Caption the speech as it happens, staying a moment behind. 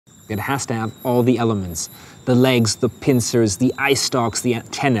It has to have all the elements. The legs, the pincers, the eye stalks, the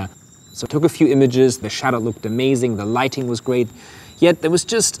antenna. So I took a few images, the shadow looked amazing, the lighting was great, yet there was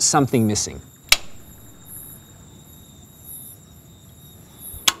just something missing.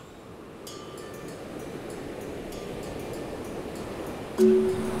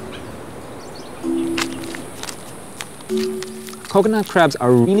 Coconut crabs are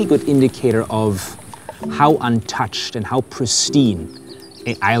a really good indicator of how untouched and how pristine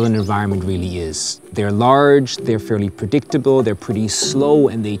an island environment really is. They're large, they're fairly predictable, they're pretty slow,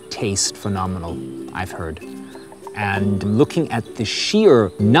 and they taste phenomenal, I've heard. And looking at the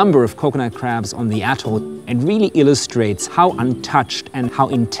sheer number of coconut crabs on the atoll, it really illustrates how untouched and how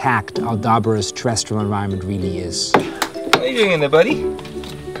intact Aldabra's terrestrial environment really is. What are you doing in there, buddy?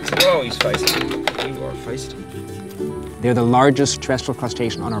 Whoa, he's feisty. You are feisty. They're the largest terrestrial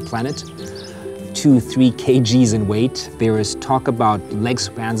crustacean on our planet. 2-3 kgs in weight. There is talk about leg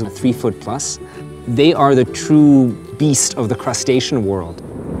spans of 3 foot plus. They are the true beast of the crustacean world.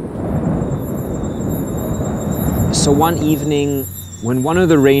 So one evening, when one of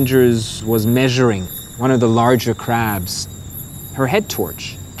the rangers was measuring one of the larger crabs, her head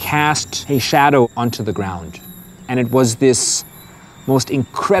torch cast a shadow onto the ground. And it was this most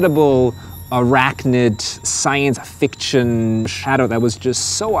incredible arachnid science fiction shadow that was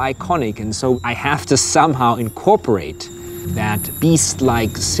just so iconic, and so I have to somehow incorporate that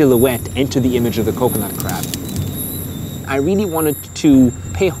beast-like silhouette into the image of the coconut crab. I really wanted to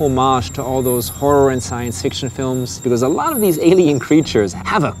pay homage to all those horror and science fiction films because a lot of these alien creatures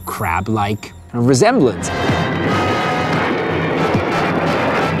have a crab-like resemblance.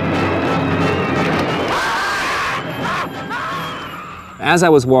 As I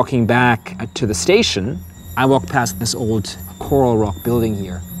was walking back to the station, I walked past this old coral rock building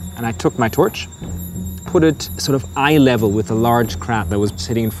here, and I took my torch, put it sort of eye level with the large crab that was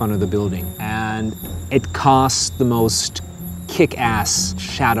sitting in front of the building, and it cast the most kick-ass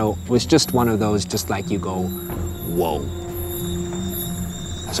shadow. It was just one of those, just like you go, whoa.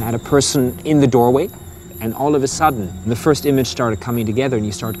 So I had a person in the doorway, and all of a sudden, the first image started coming together, and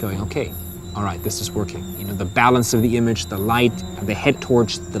you start going, okay, all right, this is working. You know, the balance of the image, the light, the head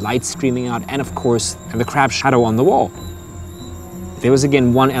torch, the light streaming out, and of course, the crab shadow on the wall. There was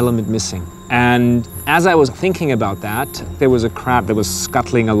again one element missing. And as I was thinking about that, there was a crab that was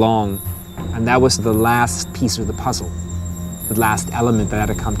scuttling along, and that was the last piece of the puzzle, the last element that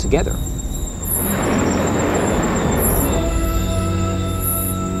had to come together.